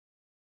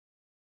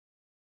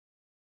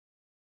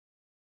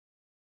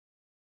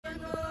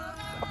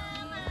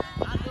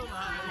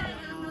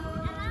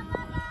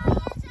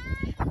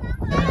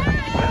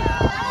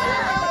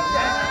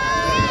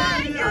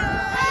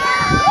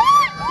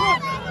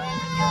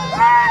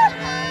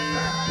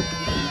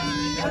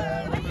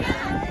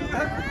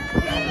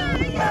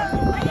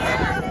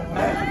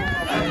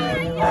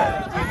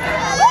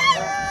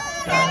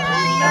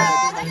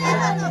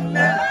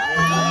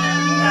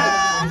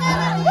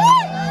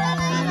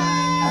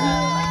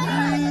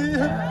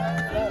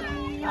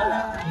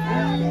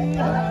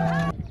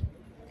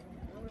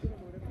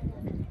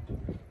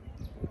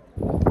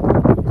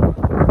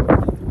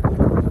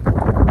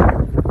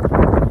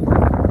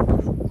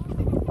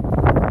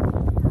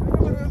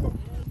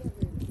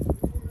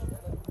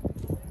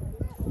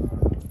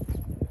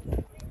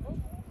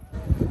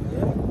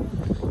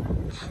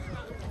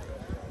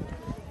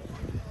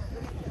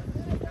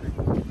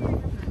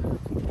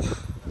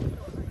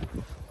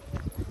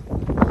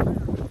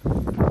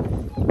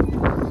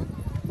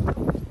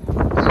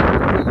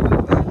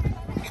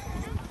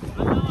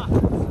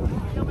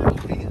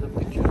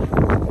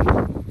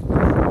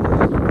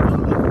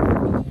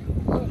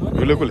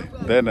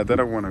Tena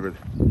kumwona kuja.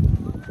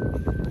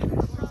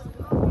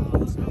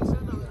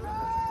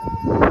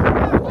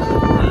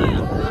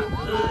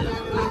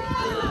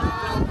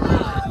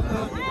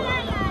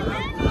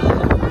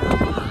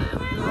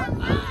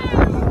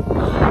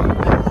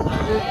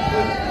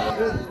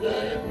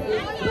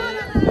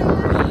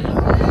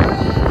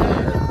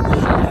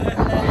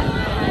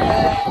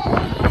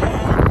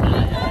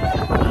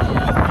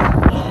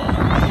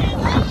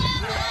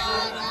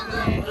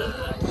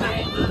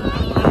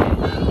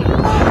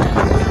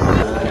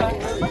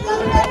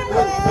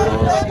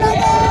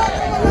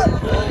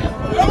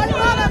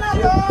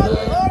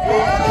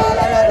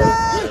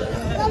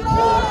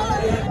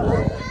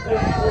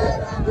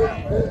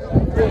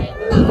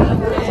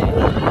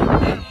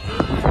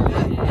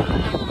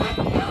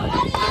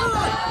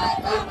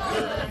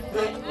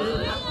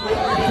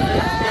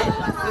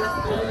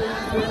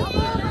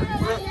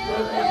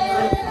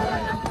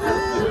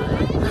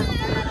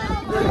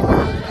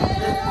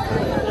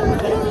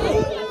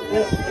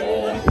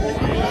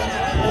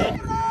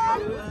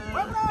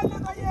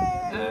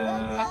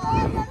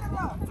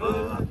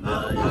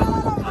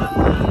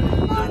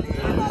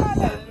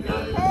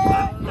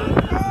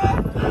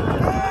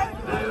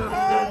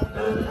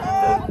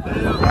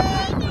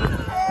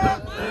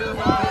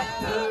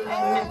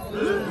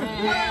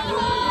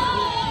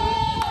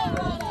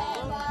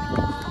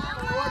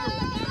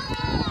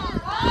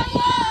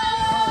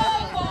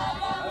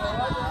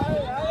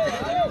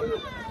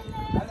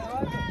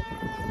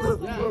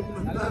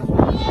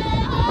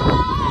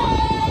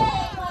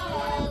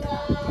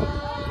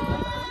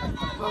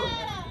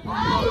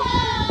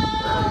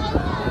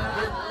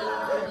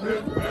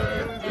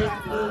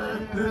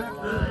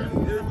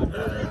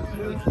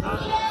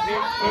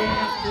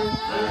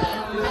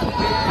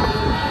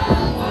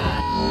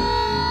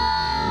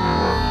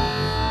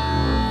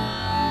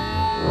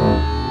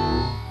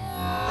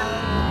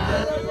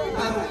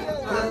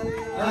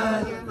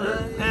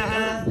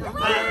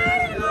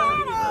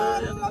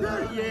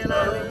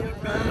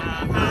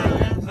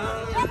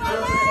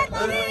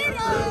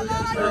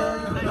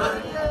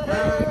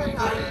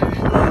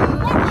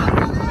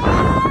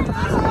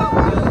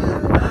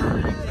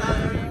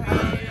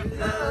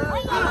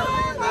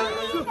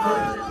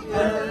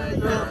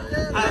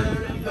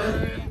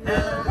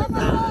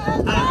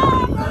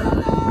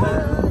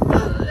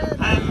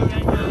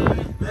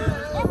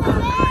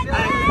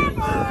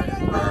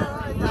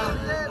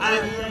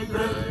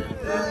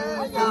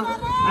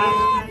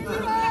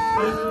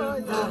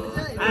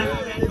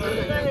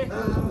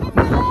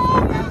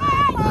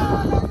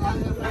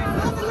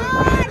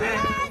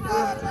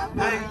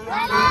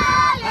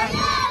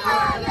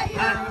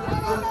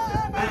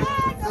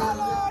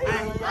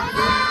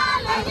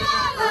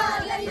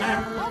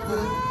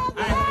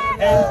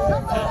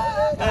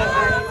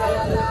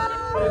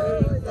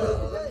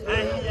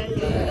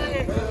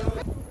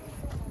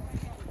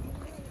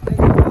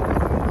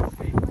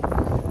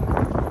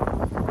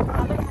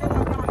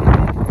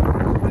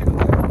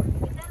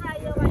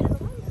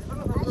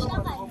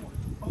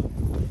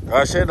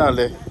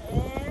 Kashenale.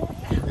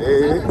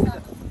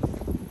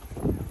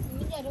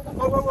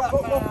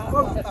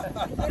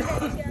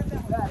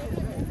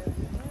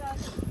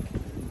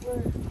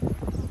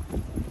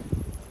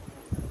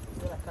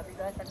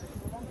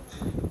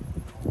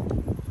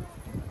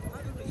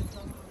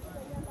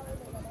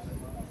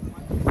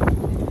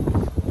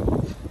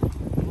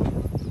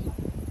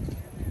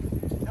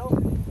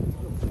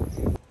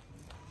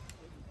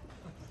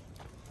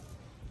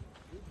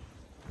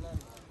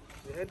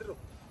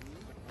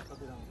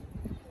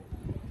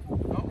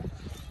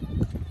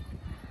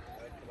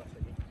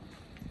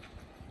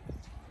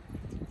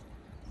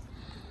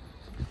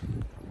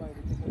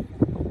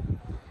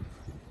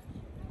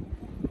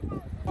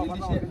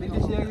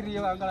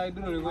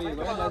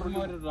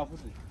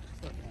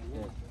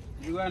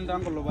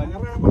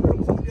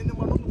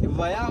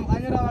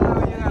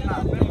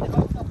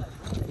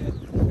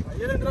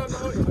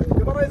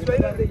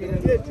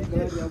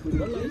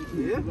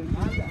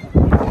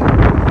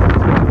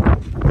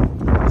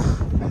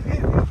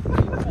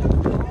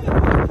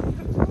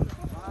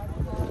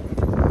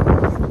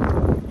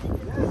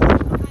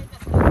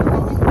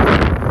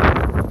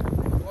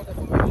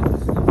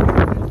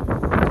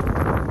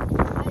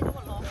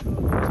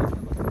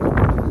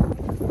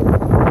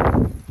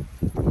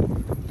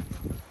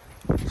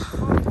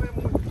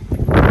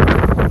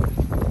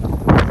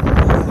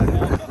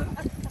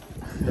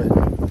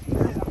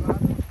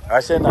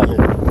 Kashenale.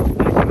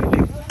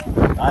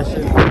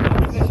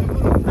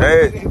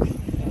 Hey.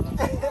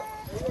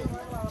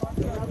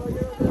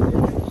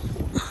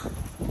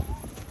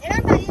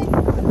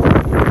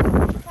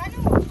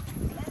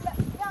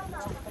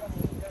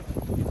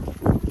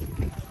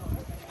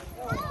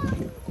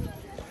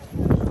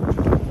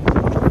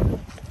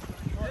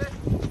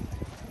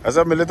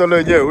 Asa milito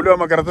lenye ule wa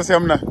makaratasi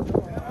hamna.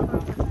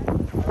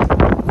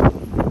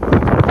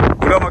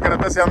 Ule wa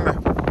makaratasi hamna.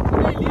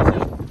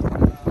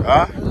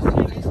 Ah?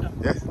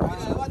 Yes.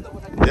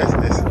 Yes,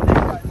 yes.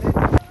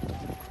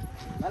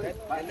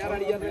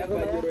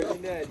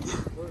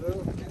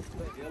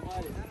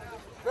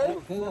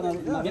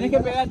 Ini que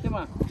pegarte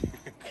más.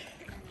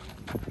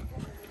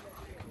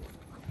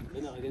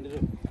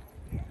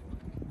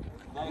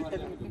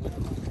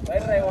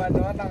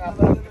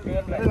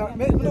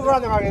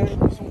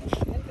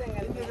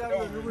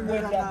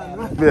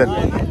 Bien.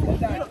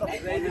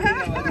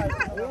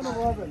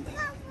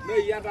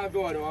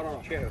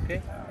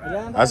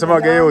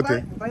 Asema gaya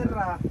yote.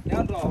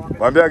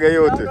 Mwambia gaya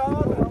yote.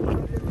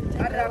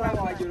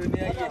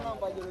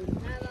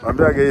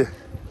 Mwambia gaya.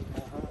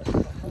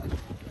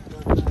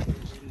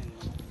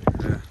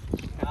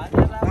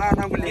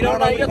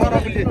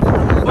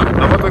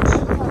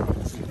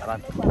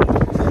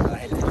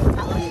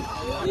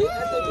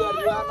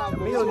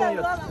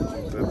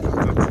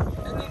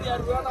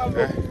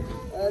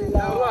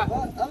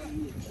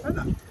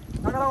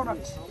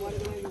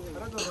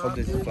 Hope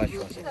this is flash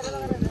wash.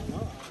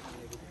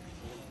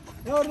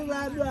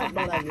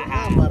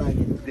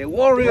 The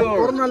warrior.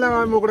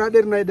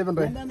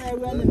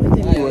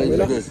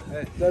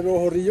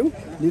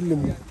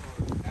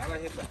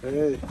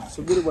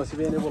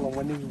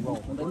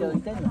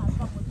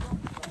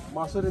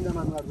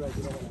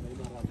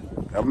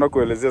 Hamna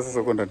kuelezea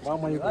sasa kwa ndani.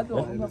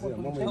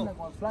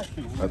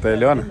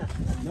 Ataelewana?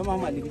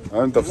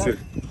 Hayo ni tafsiri.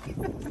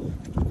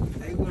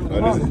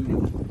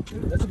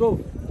 Let's go.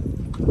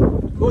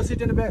 Go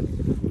sit in the bed.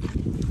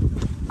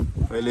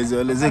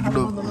 Eleze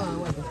kidogo.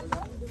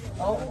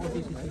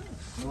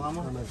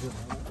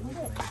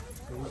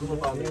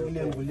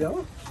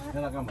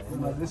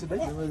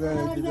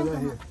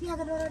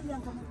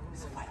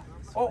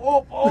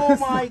 Oh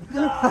my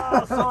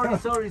God!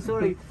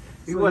 Sorry.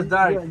 It was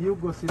dark. You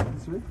go sit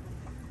this way.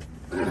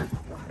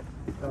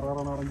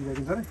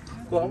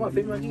 Kau ama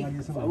film lagi.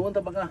 Bangun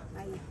tak pakai.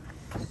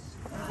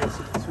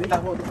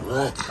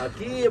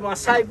 Aquí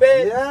Maasai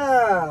bed.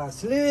 Yeah,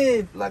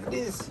 sleep like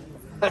this.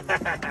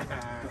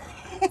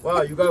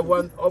 Wow, you got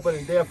one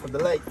opening there for the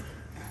light.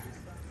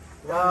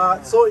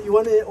 So you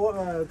want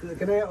to?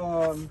 Can I?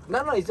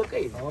 No, it's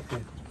okay.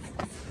 Okay.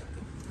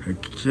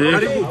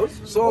 Okay.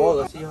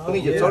 So,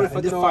 Sorry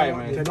for the fire,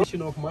 man.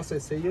 Tradition of Maasai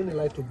saying they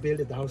like to build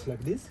the house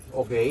like this.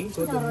 Okay.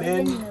 So the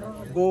men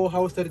go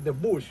house in the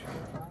bush.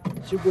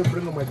 She go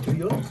bring a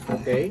material.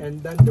 Okay.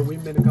 And then the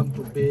women come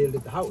to build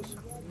the house.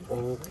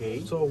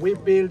 Okay. So we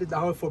build the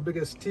house for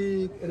bigger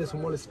stick and a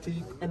small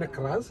stick and a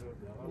grass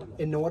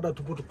in order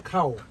to put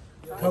cow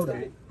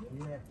dung.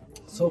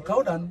 So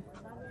cow dung,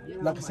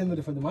 like a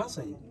similar for the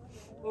Maasai.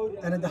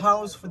 And in the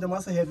house for the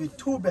Maasai have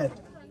 2 bed,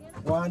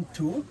 1,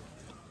 2.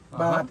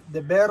 But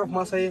the bear of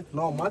Maasai,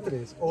 no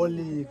mattress,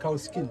 only cow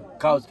skin.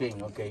 Cow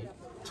skin, okay.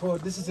 So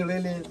this is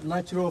really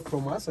natural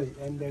from Maasai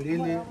and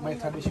really my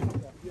tradition.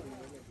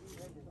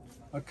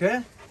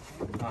 Okay?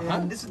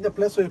 And this is the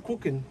place where we're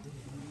cooking.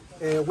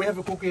 We have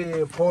a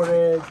cooking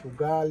porridge,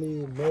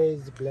 ugali,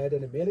 maize, blood,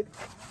 and milk.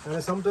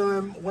 And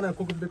sometimes when I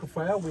cook a big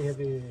fire, we have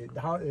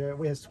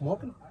we have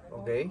smoking.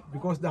 Okay.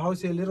 Because the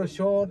house is a little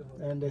short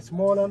and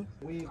smaller,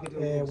 that's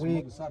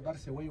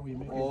the way we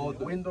make it.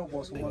 The window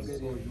goes one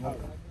way.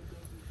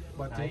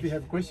 But if you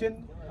have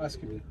question,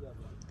 ask me.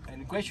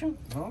 Any question?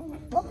 No,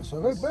 so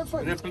very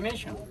perfect.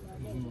 Explanation.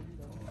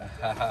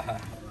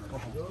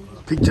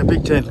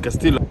 Picture in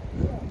Castillo.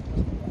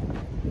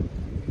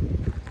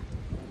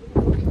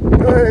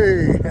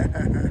 Hey.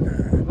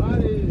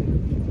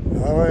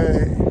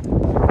 Away.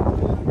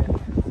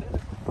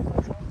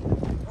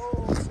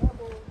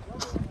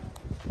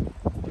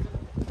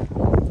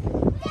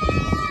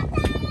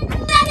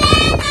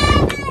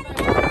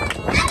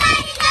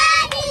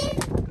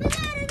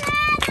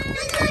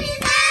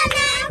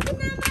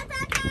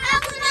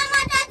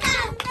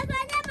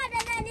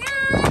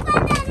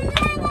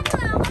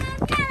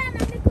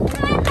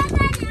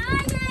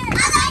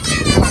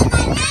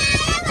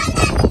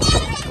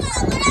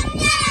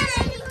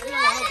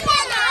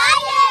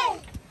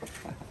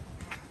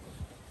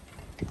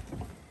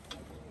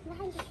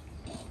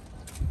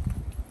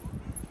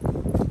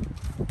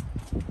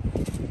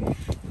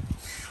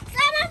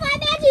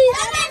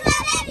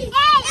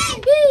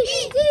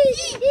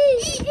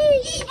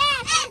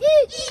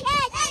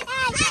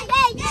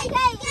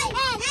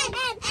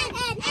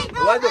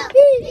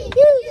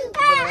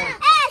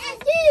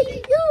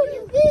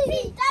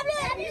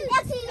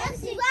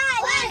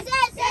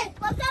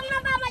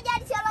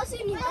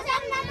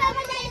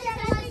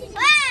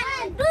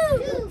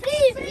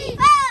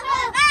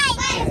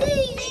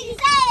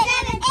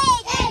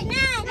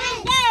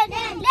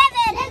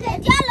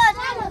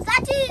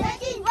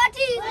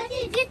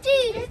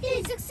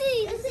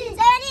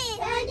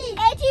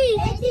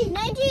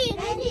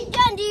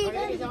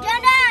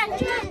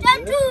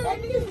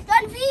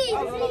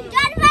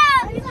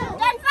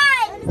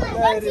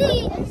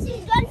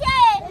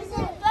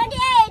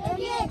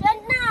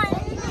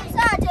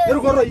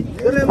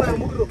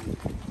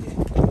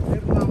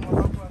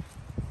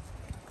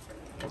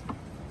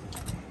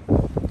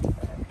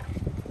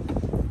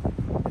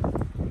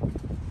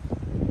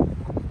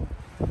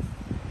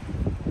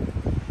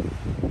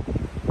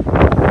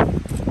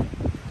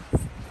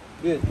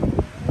 Good.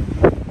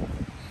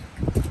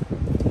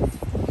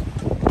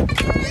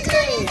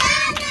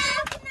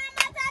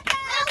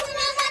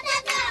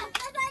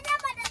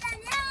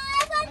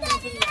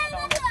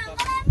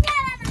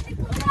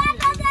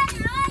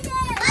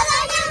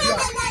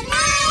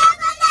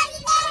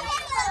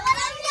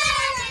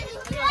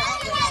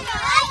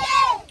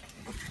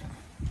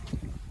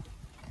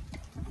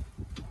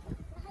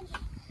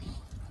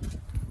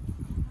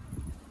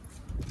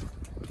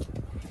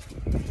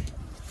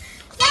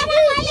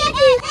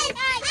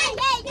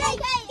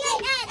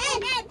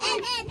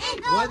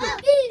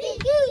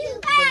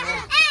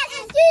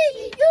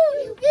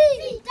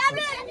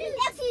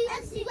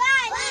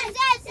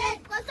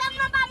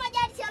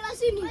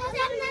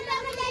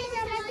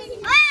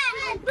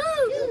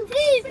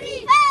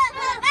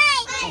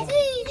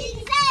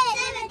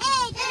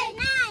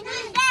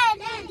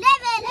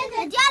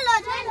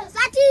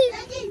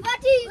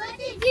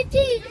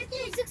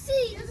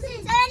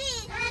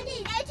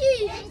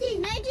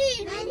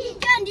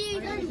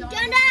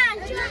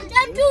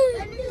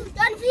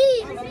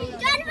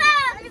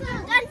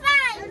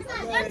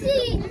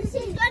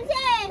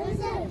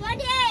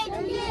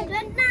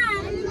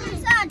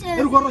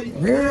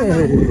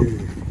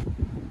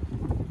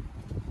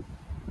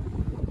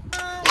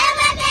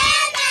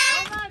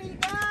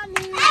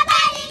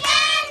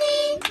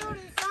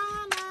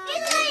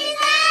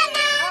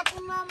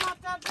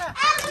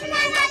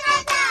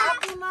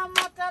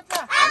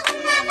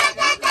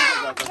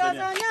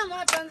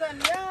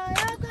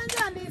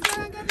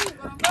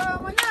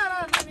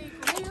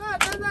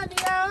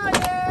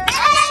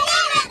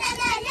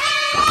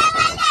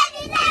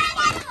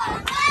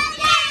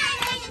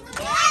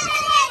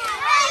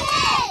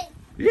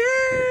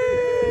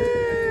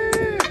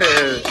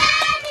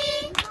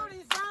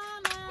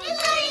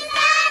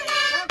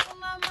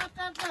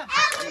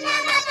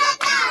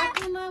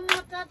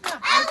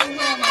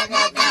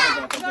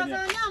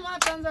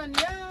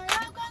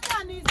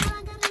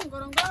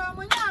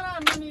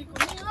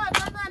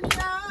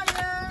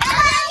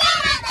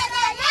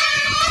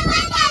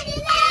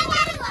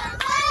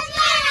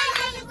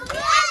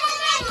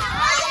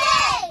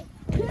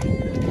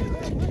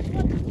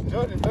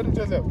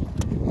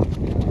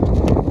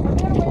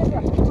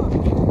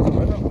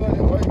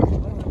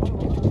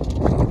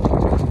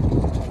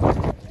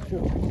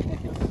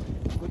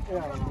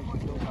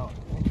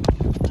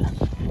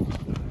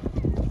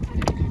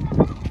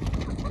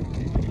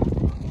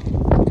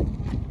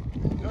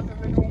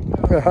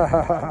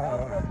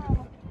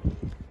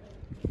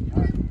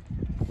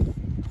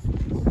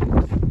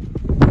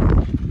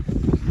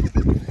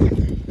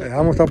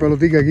 Dejamos esta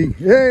pelotica aquí.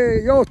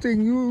 ¡Hey,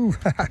 Justin!